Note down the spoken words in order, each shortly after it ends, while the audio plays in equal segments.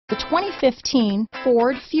The 2015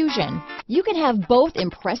 Ford Fusion. You can have both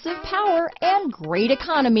impressive power and great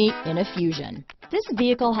economy in a Fusion. This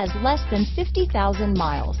vehicle has less than 50,000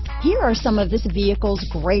 miles. Here are some of this vehicle's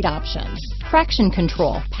great options: traction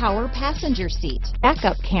control, power passenger seat,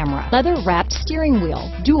 backup camera, leather-wrapped steering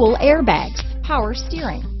wheel, dual airbags, power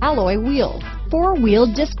steering, alloy wheels,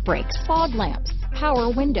 four-wheel disc brakes, fog lamps,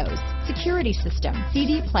 power windows, security system,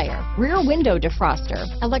 CD player, rear window defroster,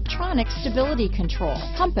 electronic stability control,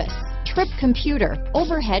 compass, trip computer,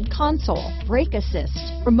 overhead console, brake assist,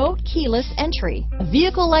 remote keyless entry. A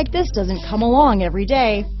vehicle like this doesn't come along every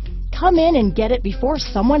day. Come in and get it before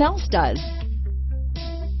someone else does.